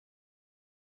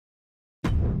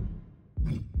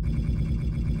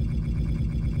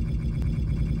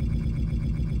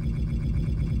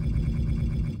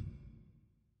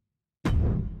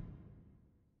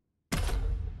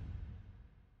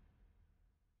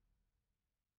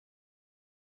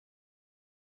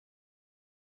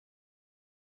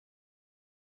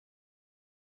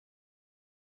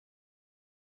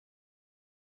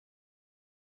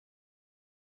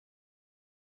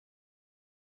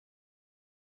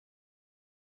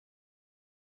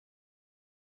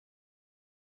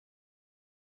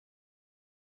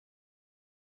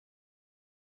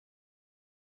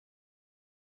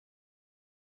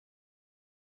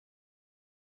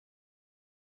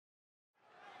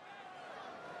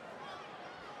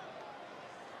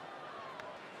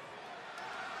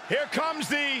Here comes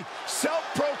the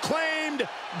self-proclaimed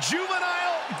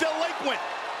juvenile delinquent.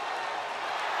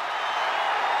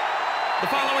 The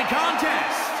following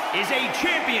contest is a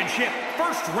championship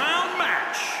first-round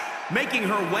match. Making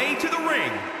her way to the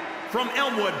ring from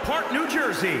Elmwood Park, New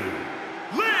Jersey,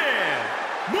 Liv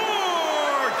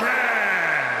Morgan.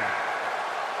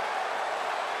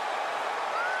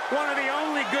 One of the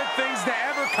only good things to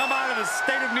ever come out of the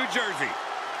state of New Jersey.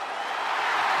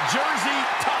 Jersey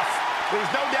tough.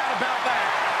 There's no doubt about that.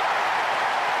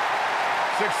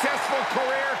 Successful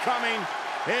career coming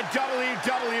in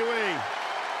WWE.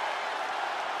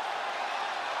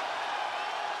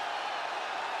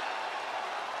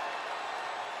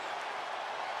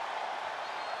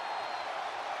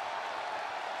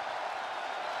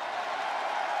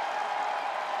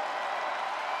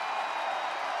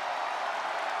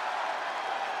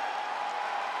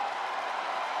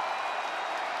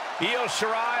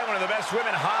 Shirai, one of the best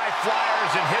women high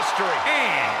flyers in history.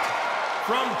 And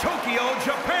from Tokyo,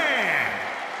 Japan,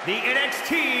 the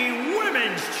NXT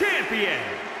Women's Champion,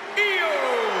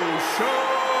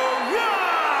 Shirai.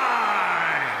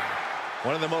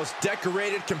 One of the most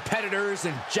decorated competitors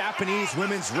in Japanese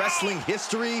women's wrestling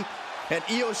history. And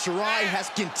Shirai has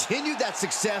continued that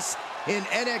success in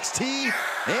NXT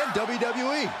and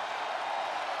WWE.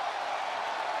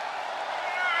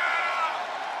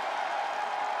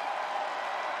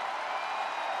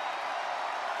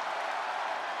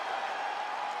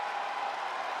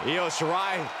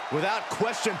 Shirai, without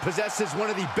question, possesses one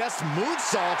of the best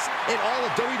moonsaults in all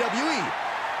of WWE.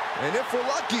 And if we're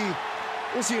lucky,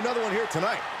 we'll see another one here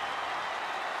tonight.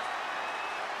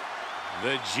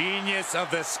 The genius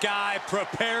of the sky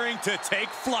preparing to take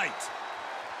flight.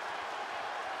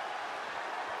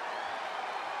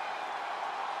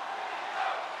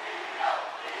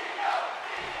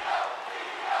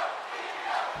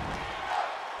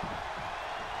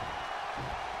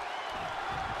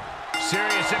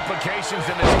 Serious implications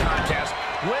in this contest.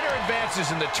 Winner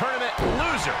advances in the tournament.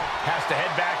 Loser has to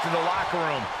head back to the locker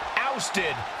room.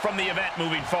 Ousted from the event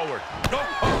moving forward.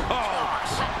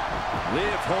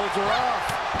 Liv holds her off.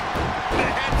 The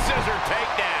head scissor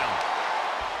takedown.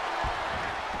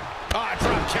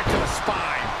 Drop kick to the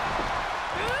spine.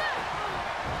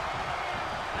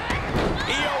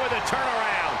 Io with a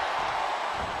turnaround.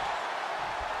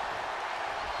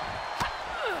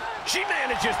 She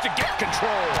manages to get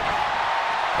control.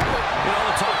 With all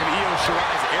the talk of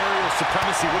Shirai's aerial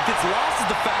supremacy, what gets lost is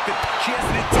the fact that she has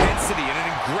an intensity and an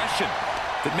aggression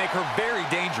that make her very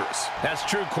dangerous. That's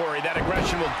true, Corey. That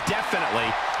aggression will definitely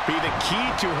be the key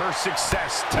to her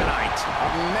success tonight. A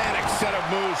manic set of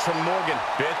moves from Morgan.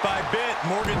 Bit by bit,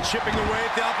 Morgan chipping away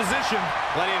at the opposition.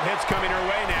 Plenty of hits coming her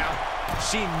way now.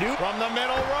 She knew from the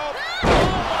middle rope. Oh,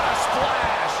 what a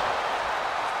splash!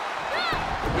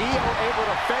 Io able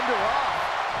to fend her off.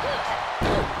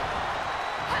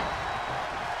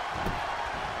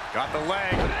 Got the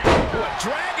leg. Ooh, a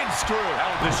dragon screw.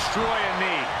 That'll destroy a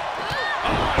knee.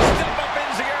 Oh, step up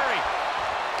Enziguri.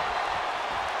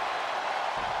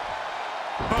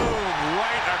 Boom,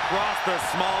 right across the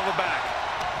small of the back.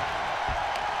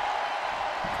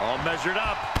 All measured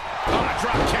up. Oh,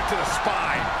 drop kick to the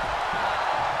spine.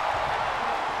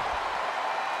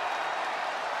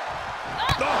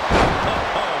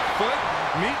 Foot,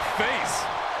 meet face.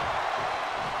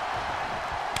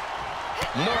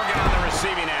 Morgan on the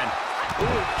receiving end.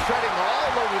 Ooh, treading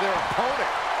all over their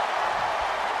opponent.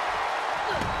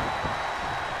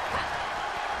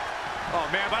 Oh,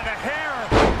 man, by the hair.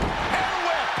 Hair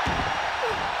whip.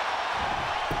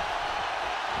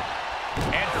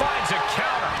 And finds a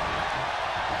counter.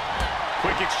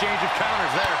 Quick exchange of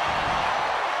counters there.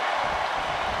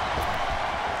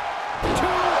 2-1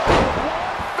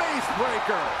 face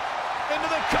breaker. Into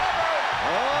the cover.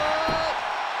 Oh.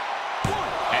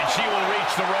 And she will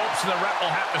reach the ropes, and the ref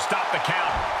will have to stop the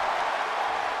count.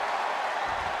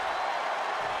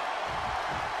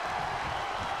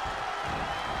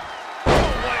 Oh,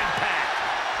 what impact.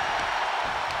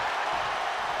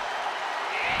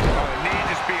 Oh, the knee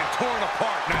just being torn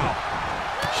apart now.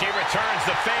 She returns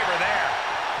the favor there.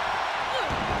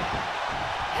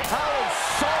 How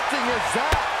insulting is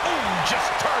that? Ooh,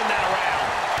 just turn that around.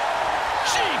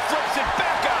 She flips it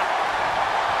back up.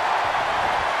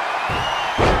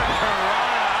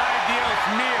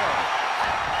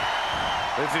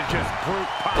 This is just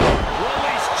brute power.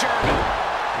 Release German.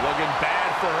 Looking bad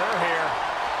for her here.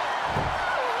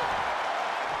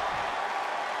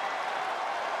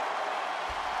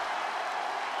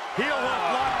 Heel hook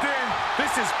locked in.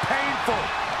 This is painful.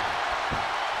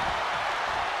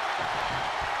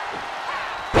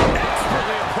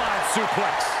 Expertly applied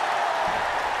suplex.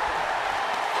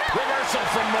 Reverse reversal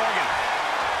from Morgan.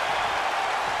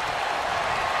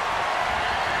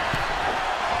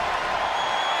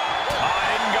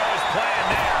 Didn't go as planned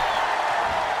there.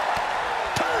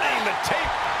 Turning the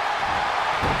tape.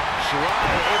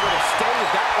 Shirai able to stay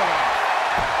with that one off.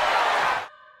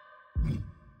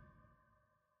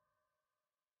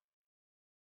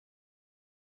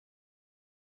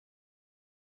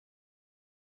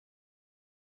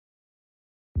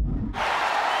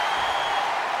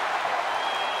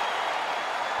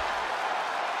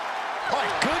 My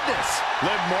goodness!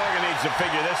 Liv Morgan needs to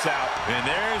figure this out. And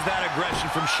there's that aggression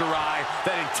from Shirai,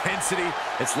 that intensity.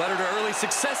 It's led her to early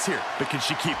success here, but can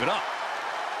she keep it up?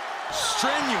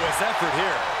 Strenuous effort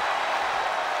here.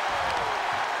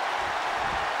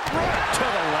 Right to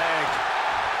the leg.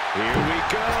 Here we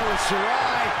go,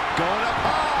 Shirai going up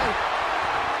high.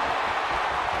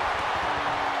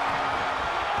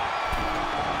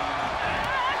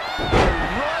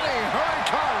 Running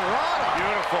Hurricane Rana.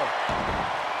 Beautiful.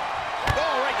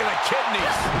 Oh, right to the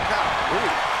kidneys.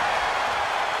 Ooh.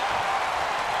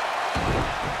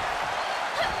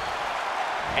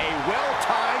 A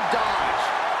well-timed dodge.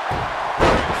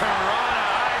 Hurricane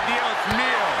ideal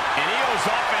kneel. And Io's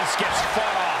offense gets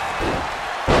fought off.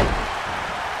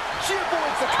 She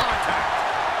avoids the contact.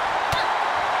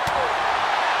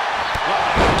 Oh,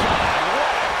 my God,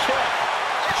 what a kick.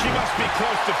 She must be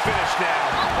close to finish now.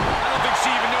 I don't think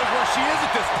she even knows where she is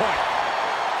at this point.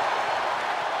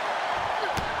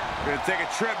 Gonna take a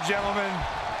trip, gentlemen.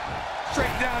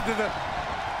 Straight down to the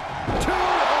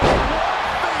 2-on-1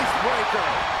 face breaker.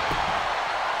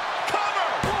 cover.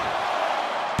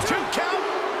 2 count.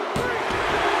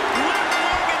 Liv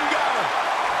Morgan got her.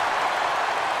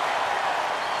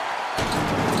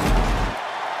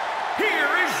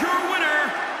 Here is your winner,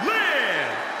 Liv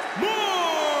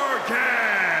Morgan.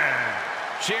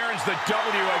 She earns the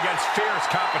W against fierce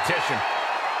competition.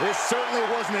 This certainly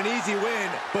wasn't an easy win,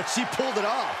 but she pulled it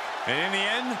off. And in the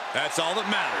end, that's all that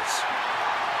matters.